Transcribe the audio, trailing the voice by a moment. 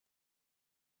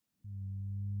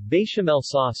Béchamel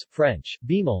sauce, French,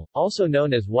 bémol, also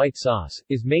known as white sauce,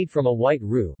 is made from a white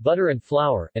roux, butter and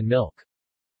flour, and milk.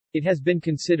 It has been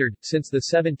considered, since the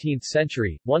 17th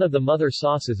century, one of the mother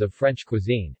sauces of French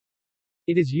cuisine.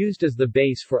 It is used as the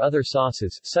base for other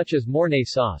sauces, such as Mornay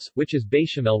sauce, which is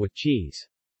béchamel with cheese.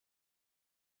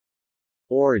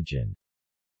 Origin.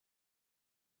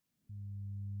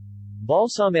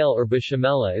 Balsamel or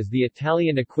bechamel is the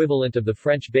Italian equivalent of the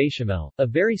French béchamel, a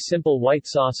very simple white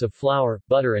sauce of flour,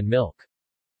 butter and milk.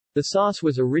 The sauce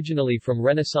was originally from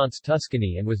Renaissance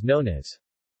Tuscany and was known as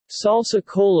salsa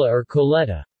colla or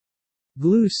coletta,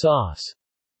 glue sauce,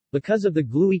 because of the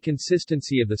gluey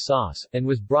consistency of the sauce, and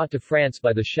was brought to France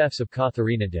by the chefs of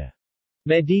Catherine de'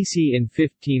 Medici in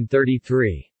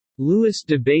 1533. Louis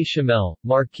de Béchamel,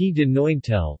 Marquis de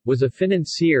Nointel, was a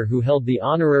financier who held the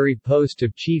honorary post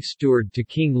of chief steward to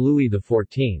King Louis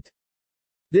XIV.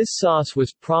 This sauce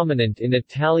was prominent in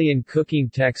Italian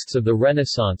cooking texts of the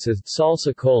Renaissance as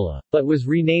salsa colla, but was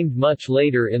renamed much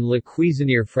later in Le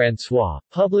Cuisinier François,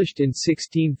 published in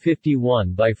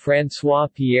 1651 by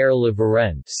François-Pierre Le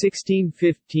Varennes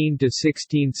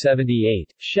 (1615–1678),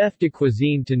 chef de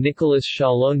cuisine to Nicolas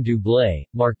Chalon du Blay,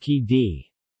 Marquis d'.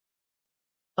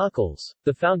 Ucles.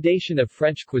 The foundation of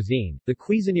French cuisine, the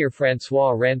Cuisinier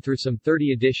François ran through some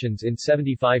 30 editions in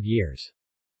 75 years.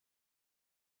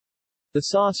 The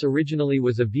sauce originally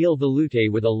was a veal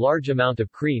velouté with a large amount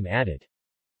of cream added.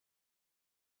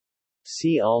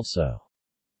 See also: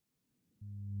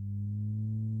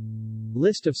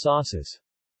 List of sauces.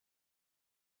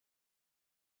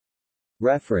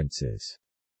 References.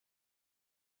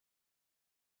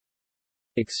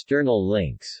 External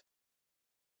links.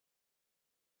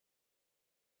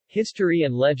 History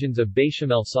and Legends of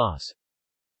Béchamel sauce.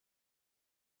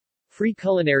 Free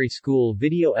Culinary School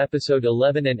video episode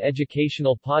 11, an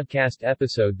educational podcast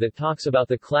episode that talks about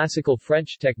the classical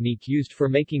French technique used for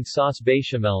making sauce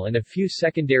béchamel and a few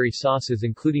secondary sauces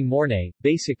including Mornay,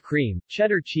 basic cream,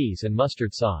 cheddar cheese and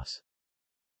mustard sauce.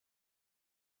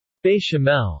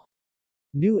 Béchamel.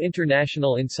 New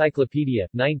International Encyclopedia,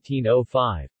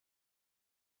 1905.